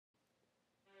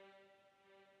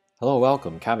Hello,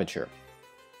 welcome, Cabbage here.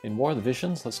 In War of the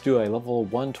Visions, let's do a level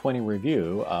 120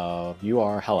 review of You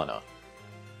Are Helena.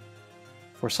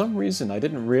 For some reason, I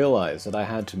didn't realize that I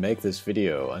had to make this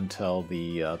video until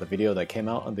the video that came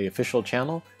out on the official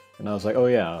channel, and I was like, oh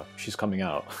yeah, she's coming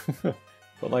out.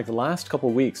 But like the last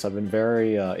couple weeks, I've been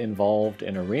very involved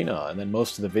in Arena, and then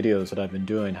most of the videos that I've been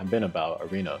doing have been about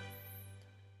Arena.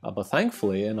 But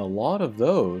thankfully, in a lot of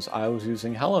those, I was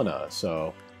using Helena,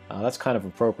 so that's kind of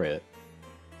appropriate.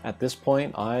 At this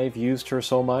point, I've used her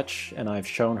so much, and I've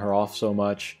shown her off so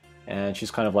much, and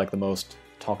she's kind of like the most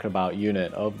talked about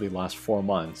unit of the last 4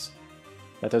 months,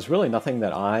 that there's really nothing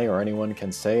that I or anyone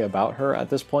can say about her at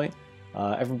this point.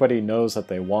 Everybody knows that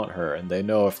they want her, and they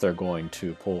know if they're going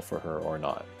to pull for her or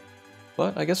not.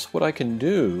 But I guess what I can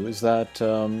do is that,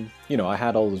 I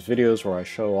had all those videos where I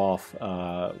show off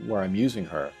where I'm using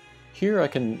her. Here I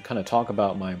can kind of talk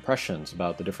about my impressions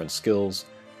about the different skills,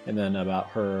 and then about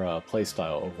her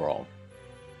playstyle overall.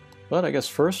 But I guess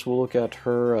first we'll look at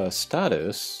her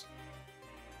status.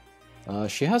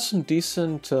 She has some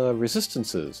decent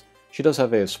resistances. She does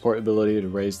have a support ability to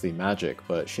raise the magic,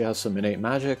 but she has some innate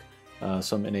magic,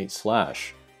 some innate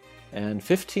slash. And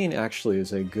 15 actually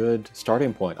is a good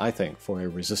starting point, I think, for a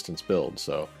resistance build,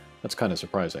 so that's kind of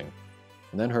surprising.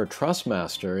 And then her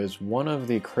Trustmaster is one of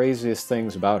the craziest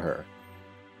things about her.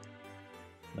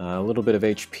 A little bit of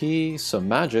HP, some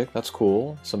magic, that's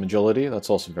cool, some agility, that's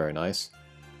also very nice.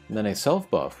 And then a self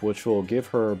buff, which will give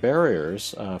her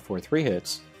barriers for 3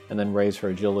 hits, and then raise her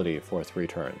agility for 3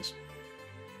 turns.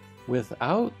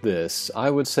 Without this, I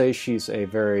would say she's a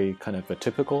very kind of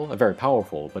a very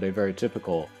powerful, but a very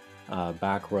typical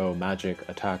back row magic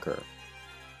attacker.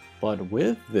 But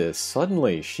with this,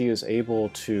 suddenly she is able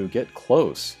to get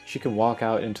close. She can walk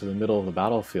out into the middle of the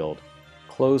battlefield,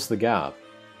 close the gap,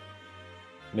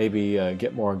 maybe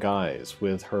get more guys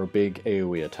with her big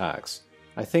AoE attacks.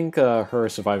 I think her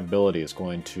survivability is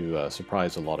going to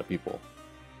surprise a lot of people.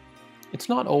 It's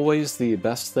not always the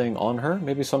best thing on her.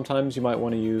 Maybe sometimes you might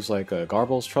want to use like a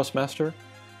Garble's Trustmaster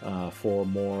for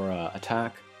more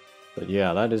attack. But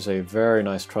yeah, that is a very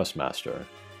nice Trustmaster.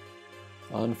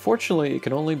 Unfortunately, it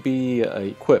can only be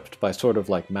equipped by sort of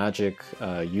like magic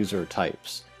user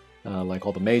types, like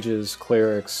all the mages,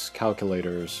 clerics,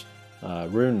 calculators,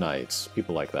 rune knights,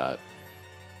 people like that.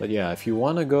 But yeah, if you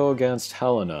want to go against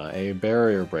Helena, a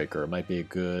barrier breaker might be a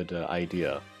good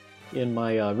idea. In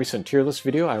my recent tier list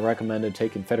video, I recommended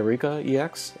taking Federica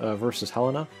EX versus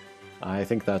Helena. I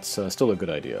think that's still a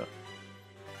good idea.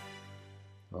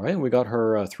 Alright, we got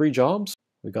her 3 jobs.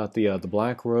 We got the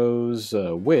Black Rose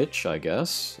Witch, I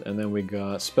guess, and then we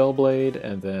got Spellblade,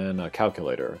 and then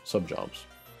Calculator subjobs.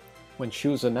 When she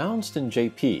was announced in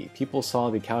JP, people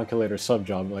saw the Calculator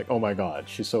subjob like, oh my god,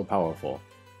 she's so powerful.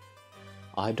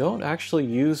 I don't actually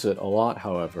use it a lot,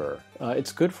 however.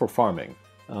 It's good for farming,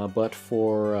 but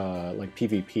for like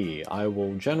PvP, I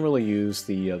will generally use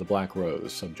the Black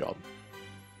Rose subjob.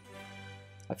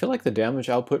 I feel like the damage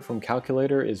output from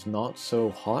Calculator is not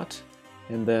so hot,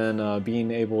 and then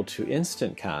being able to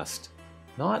instant cast,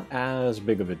 not as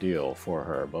big of a deal for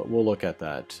her, but we'll look at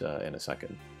that in a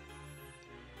second.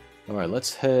 Alright,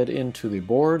 let's head into the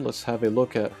board. Let's have a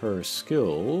look at her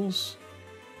skills.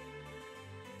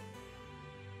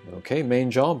 Okay,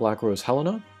 main job, Black Rose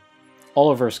Helena.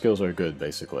 All of her skills are good,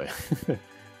 basically.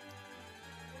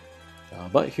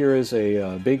 But here is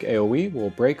a big AoE.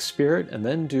 We'll break Spirit and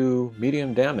then do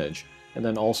medium damage, and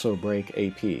then also break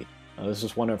AP. This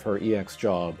is one of her EX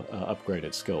job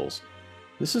upgraded skills.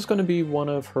 This is going to be one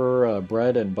of her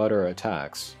bread and butter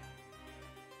attacks.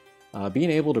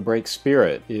 Being able to break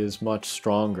Spirit is much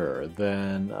stronger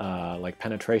than like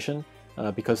Penetration,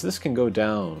 because this can go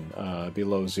down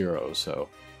below 0, so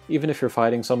even if you're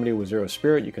fighting somebody with 0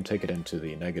 Spirit, you can take it into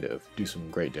the negative, do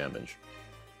some great damage.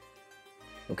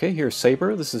 Okay, here's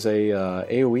Saber. This is a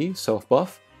AoE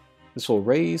self-buff. This will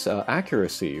raise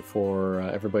accuracy for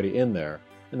everybody in there,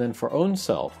 and then for own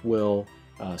self will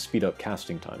speed up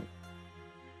casting time.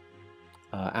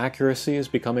 Accuracy is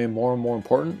becoming more and more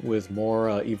important with more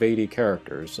evadey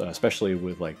characters, especially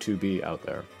with like 2B out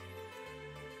there.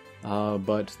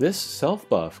 But this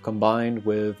self-buff combined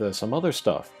with some other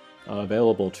stuff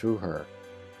available to her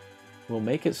will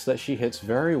make it so that she hits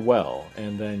very well,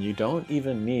 and then you don't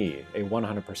even need a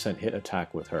 100% hit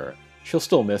attack with her. She'll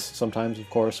still miss sometimes, of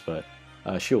course, but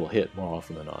she will hit more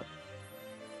often than not.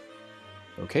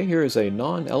 Okay, here is a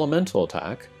non-elemental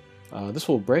attack. This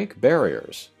will break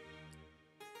barriers.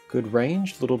 Good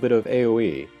range, little bit of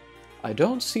AoE. I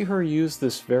don't see her use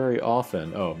this very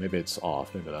often. Oh, maybe it's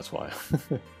off, maybe that's why.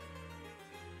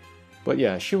 But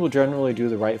yeah, she will generally do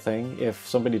the right thing. If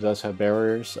somebody does have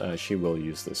barriers, she will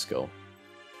use this skill.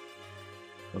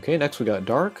 Okay, next we got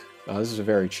Dark. This is a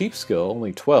very cheap skill,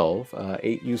 only 12,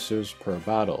 8 uses per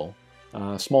battle.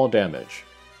 Small damage.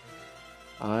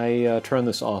 I turn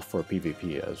this off for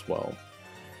PvP as well.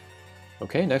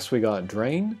 Okay, next we got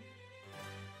Drain.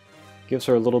 Gives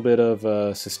her a little bit of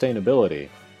sustainability.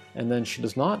 And then she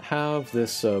does not have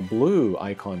this blue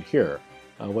icon here.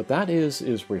 What that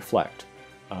is Reflect.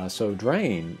 So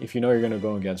Drain, if you know you're going to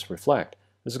go against Reflect,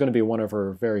 this is going to be one of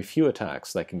her very few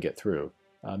attacks that can get through.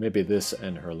 Maybe this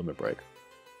and her Limit Break.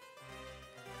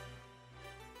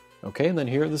 Okay, and then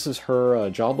here, this is her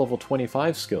job level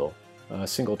 25 skill.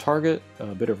 Single target, a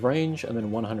bit of range, and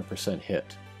then 100%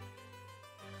 hit.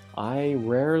 I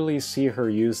rarely see her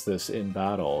use this in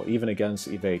battle, even against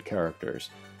evade characters.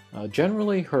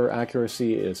 Generally, her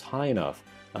accuracy is high enough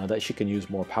that she can use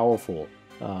more powerful,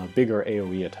 bigger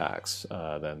AoE attacks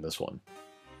than this one.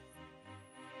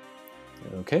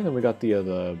 Okay, then we got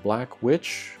the Black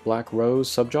Witch, Black Rose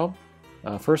subjob.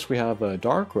 First we have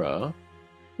Darkra.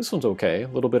 This one's okay, a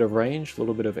little bit of range, a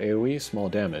little bit of AoE, small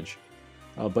damage.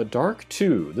 But Dark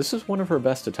 2, this is one of her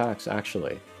best attacks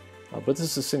actually. But this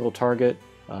is a single target,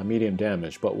 medium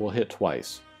damage, but will hit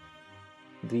twice.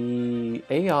 The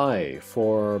AI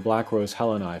for Black Rose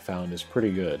Helena I found is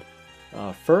pretty good.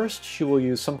 First, she will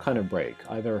use some kind of break,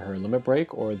 either her Limit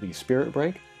Break or the Spirit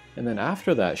Break, and then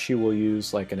after that she will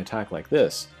use like an attack like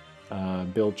this,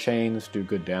 build chains, do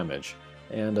good damage,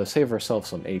 and save herself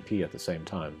some AP at the same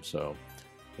time. So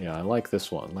yeah, I like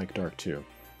this one, like Dark 2.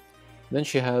 Then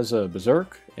she has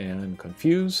Berserk and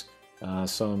Confuse,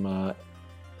 some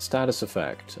status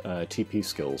effect, TP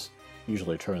skills,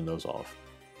 usually turn those off.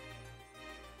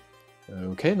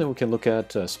 Okay, then we can look at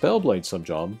Spellblade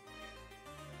subjob.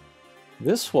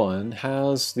 This one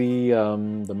has the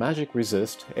magic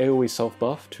resist, AoE self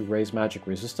buff to raise magic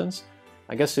resistance.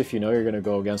 I guess if you know you're going to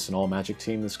go against an all magic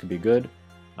team, this could be good.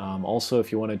 Also,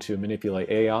 if you wanted to manipulate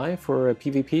AI for a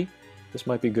PvP, this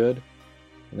might be good.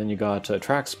 And then you got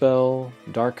Track Spell,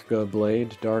 Dark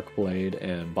Blade,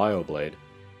 and Bioblade.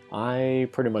 I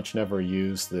pretty much never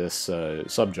use this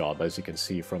subjob, as you can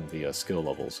see from the skill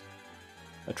levels.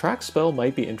 A Track Spell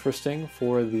might be interesting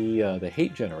for the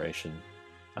hate generation.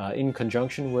 In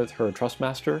conjunction with her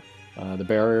Trustmaster, the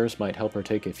barriers might help her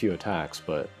take a few attacks,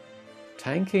 but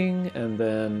tanking and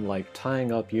then like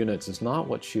tying up units is not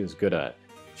what she is good at.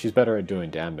 She's better at doing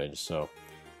damage, so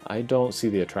I don't see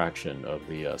the attraction of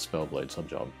the Spellblade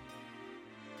subjob.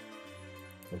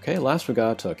 Okay, last we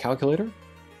got Calculator.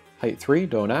 Height 3,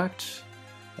 Don't Act.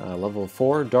 Level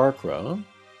 4, Darkra.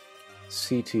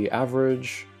 CT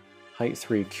Average. Height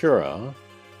 3, Cura.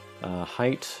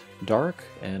 Height Dark,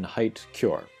 and Height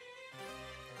Cure.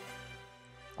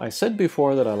 I said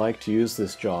before that I like to use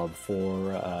this job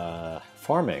for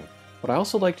farming, but I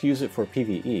also like to use it for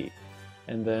PvE.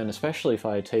 And then especially if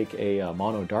I take a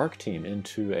mono dark team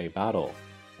into a battle,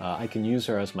 I can use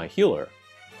her as my healer.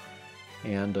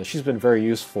 And she's been very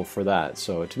useful for that,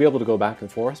 so to be able to go back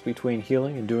and forth between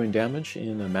healing and doing damage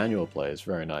in a manual play is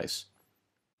very nice.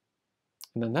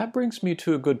 And then that brings me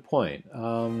to a good point.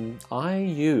 I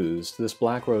used this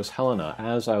Black Rose Helena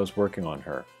as I was working on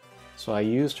her. So I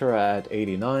used her at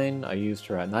 89, I used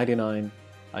her at 99,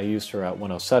 I used her at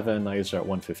 107, I used her at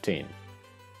 115.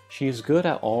 She's good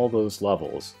at all those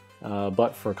levels,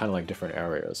 but for kind of like different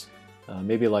areas.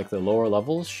 Maybe like the lower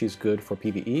levels, she's good for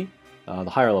PvE. The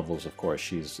higher levels, of course,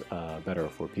 she's better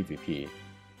for PvP.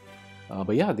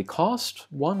 But yeah, the cost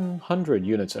 100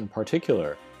 units in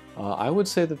particular, I would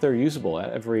say that they're usable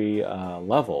at every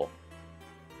level.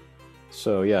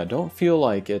 So yeah, don't feel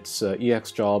like it's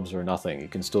EX jobs or nothing. You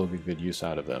can still get good use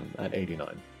out of them at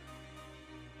 89.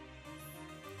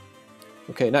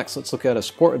 Okay, next let's look at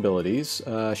support abilities.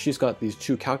 She's got these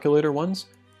two calculator ones.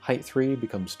 Height 3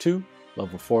 becomes 2,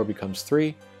 level 4 becomes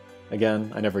 3.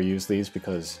 Again, I never use these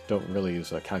because don't really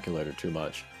use a calculator too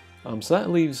much. So that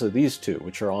leaves these two,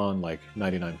 which are on like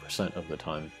 99% of the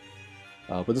time.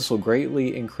 But this will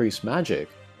greatly increase magic,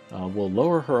 will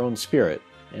lower her own spirit,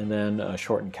 and then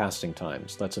shorten casting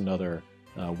times. That's another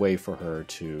way for her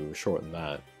to shorten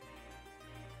that.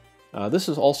 This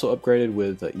is also upgraded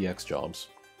with EX jobs.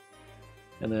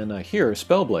 And then here,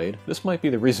 Spellblade. This might be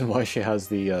the reason why she has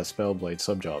the Spellblade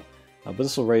subjob. But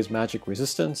this will raise magic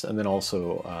resistance and then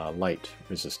also light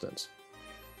resistance.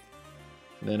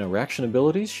 And then reaction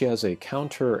abilities, she has a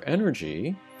counter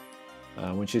energy.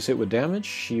 When she's hit with damage,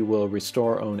 she will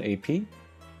restore own AP.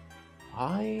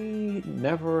 I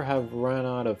never have run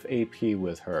out of AP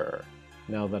with her,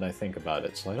 now that I think about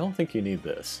it, so I don't think you need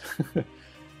this.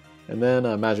 And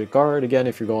then Magic Guard, again,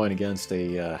 if you're going against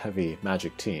a heavy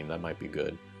magic team, that might be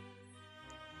good.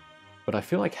 But I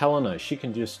feel like Helena, she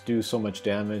can just do so much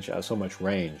damage at so much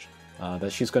range.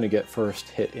 that she's going to get first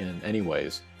hit in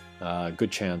anyways.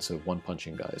 Good chance of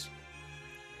one-punching guys.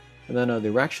 And then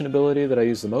the reaction ability that I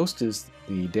use the most is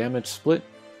the damage split.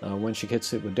 When she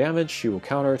gets hit with damage, she will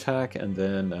counterattack and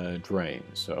then drain,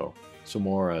 so some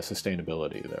more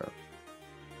sustainability there.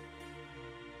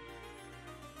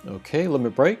 Okay,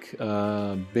 Limit Break,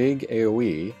 big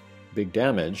AoE, big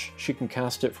damage. She can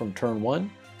cast it from turn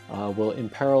 1, will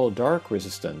imperil Dark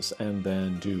Resistance, and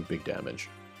then do big damage.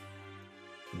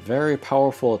 Very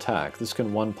powerful attack. This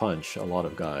can one-punch a lot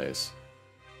of guys.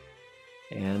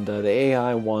 And the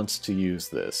AI wants to use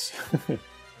this.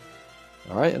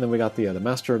 Alright, and then we got the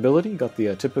Master ability, got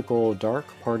the typical Dark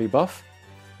Party buff.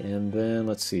 And then,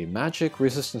 let's see, Magic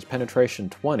Resistance Penetration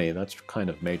 20, that's kind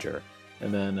of major.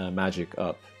 And then Magic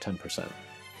up 10%.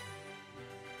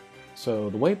 So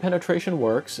the way penetration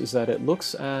works is that it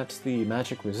looks at the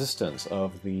magic resistance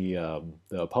of the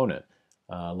opponent.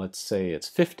 Let's say it's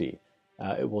 50.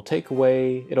 It will take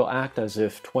away, it'll act as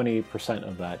if 20%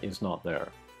 of that is not there.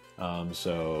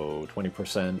 So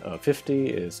 20% of 50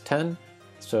 is 10,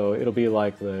 so it'll be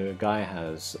like the guy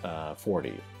has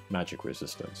 40 magic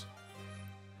resistance.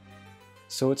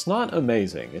 So it's not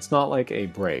amazing, it's not like a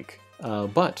break,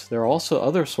 but there are also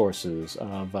other sources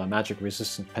of magic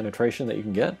resistance penetration that you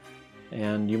can get,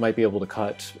 and you might be able to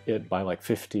cut it by like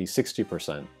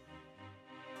 50-60%,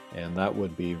 and that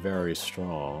would be very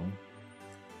strong.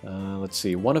 Let's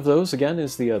see, one of those again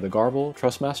is the Garble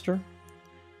Trustmaster.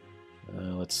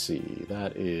 Let's see,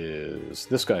 that is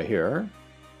this guy here.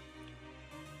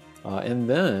 And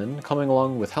then, coming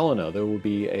along with Helena, there will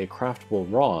be a craftable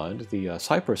rod, the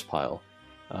Cypress Pile.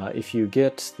 If you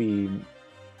get the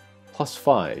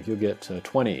 +5, you'll get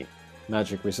 20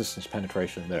 magic resistance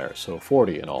penetration there, so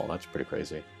 40 in all. That's pretty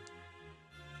crazy.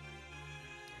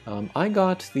 I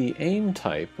got the aim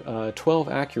type, 12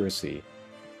 accuracy.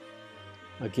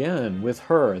 Again, with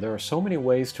her, there are so many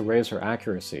ways to raise her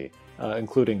accuracy,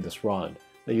 including this rod,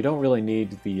 that you don't really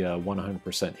need the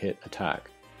 100% hit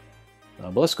attack.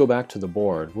 But let's go back to the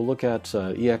board. We'll look at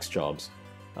EX jobs.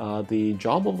 The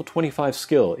job level 25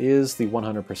 skill is the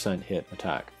 100% hit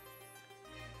attack.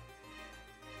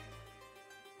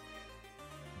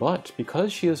 But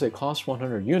because she is a cost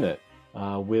 100 unit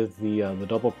with the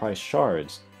double price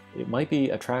shards, it might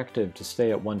be attractive to stay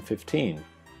at 115.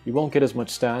 You won't get as much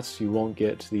stats, you won't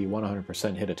get the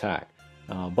 100% hit attack,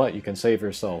 but you can save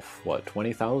yourself, what,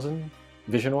 20,000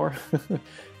 Vision Ore?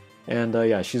 And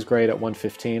yeah, she's great at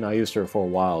 115. I used her for a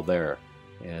while there,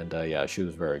 and yeah, she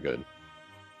was very good.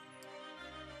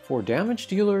 For damage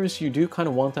dealers, you do kind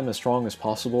of want them as strong as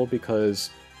possible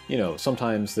because, you know,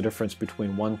 sometimes the difference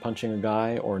between one punching a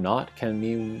guy or not can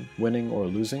mean winning or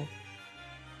losing.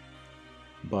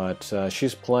 But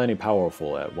she's plenty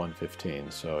powerful at 115,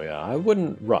 so yeah, I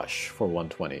wouldn't rush for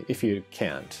 120 if you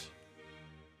can't.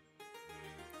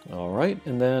 Alright,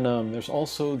 and then there's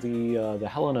also the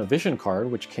Helena Vision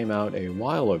card, which came out a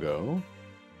while ago.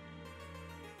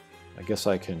 I guess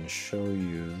I can show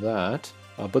you that.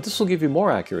 But this will give you more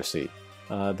accuracy.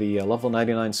 The level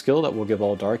 99 skill that will give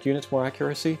all dark units more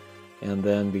accuracy, and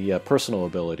then the personal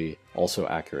ability, also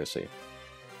accuracy.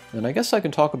 And I guess I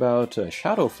can talk about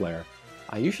Shadow Flare.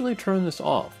 I usually turn this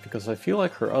off because I feel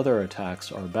like her other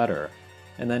attacks are better,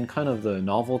 and then kind of the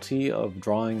novelty of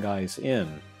drawing guys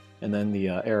in, and then the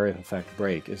area effect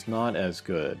break is not as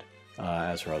good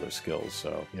as her other skills,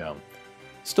 so yeah.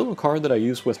 Still a card that I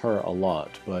use with her a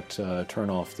lot, but turn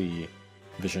off the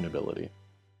vision ability.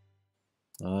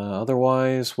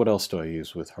 Otherwise, what else do I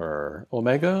use with her?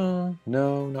 Omega?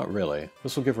 No, not really.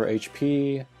 This will give her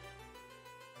HP.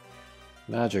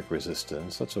 Magic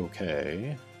resistance, that's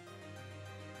okay.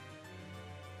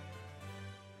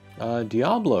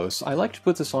 Diablos, I like to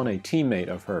put this on a teammate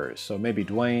of hers, so maybe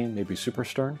Dwayne, maybe Super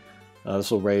Stern.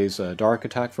 This will raise dark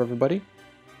attack for everybody.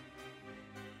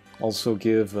 Also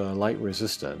give light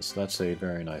resistance, that's a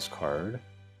very nice card.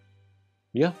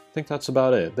 Yeah, I think that's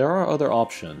about it. There are other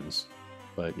options,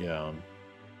 but yeah.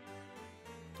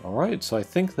 Alright, so I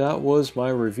think that was my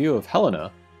review of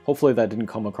Helena. Hopefully that didn't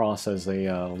come across as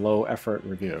a low effort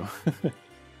review.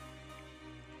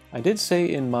 I did say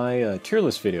in my tier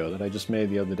list video that I just made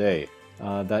the other day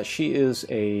that she is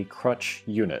a crutch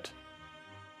unit.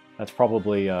 That's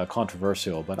probably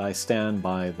controversial, but I stand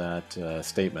by that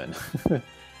statement.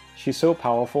 She's so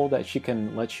powerful that she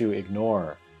can let you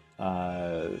ignore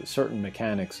certain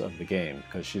mechanics of the game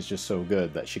because she's just so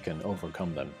good that she can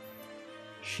overcome them.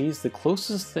 She's the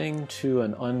closest thing to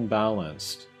an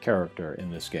unbalanced character in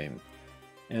this game.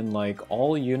 And like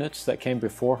all units that came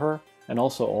before her, and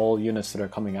also all units that are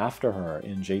coming after her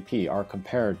in JP are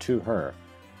compared to her,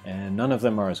 and none of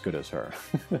them are as good as her.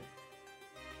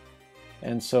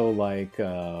 And so like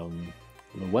Luel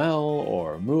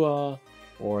or Mua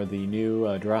or the new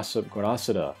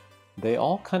Gorasida, they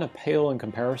all kind of pale in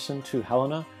comparison to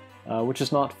Helena, which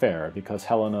is not fair because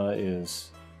Helena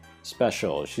is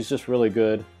special. She's just really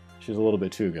good. She's a little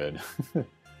bit too good.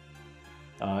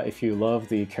 If you love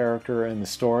the character and the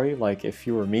story, like if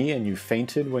you were me and you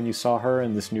fainted when you saw her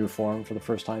in this new form for the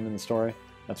first time in the story,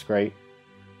 that's great.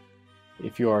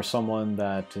 If you are someone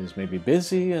that is maybe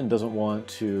busy and doesn't want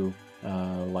to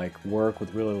like work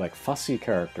with really like fussy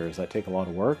characters that take a lot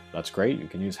of work, that's great. You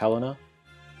can use Helena.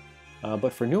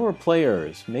 But for newer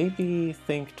players, maybe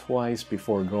think twice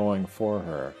before going for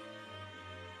her.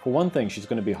 For one thing, she's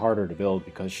going to be harder to build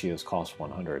because she is cost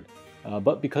 100,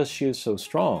 but because she is so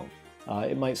strong,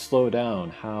 it might slow down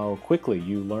how quickly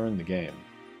you learn the game.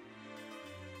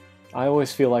 I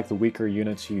always feel like the weaker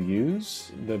units you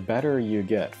use, the better you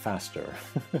get faster.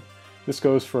 This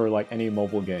goes for like any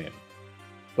mobile game.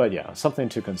 But yeah, something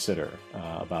to consider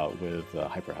about with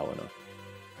Hyper Helena.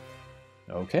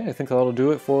 Okay, I think that'll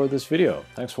do it for this video.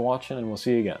 Thanks for watching and we'll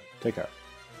see you again. Take care.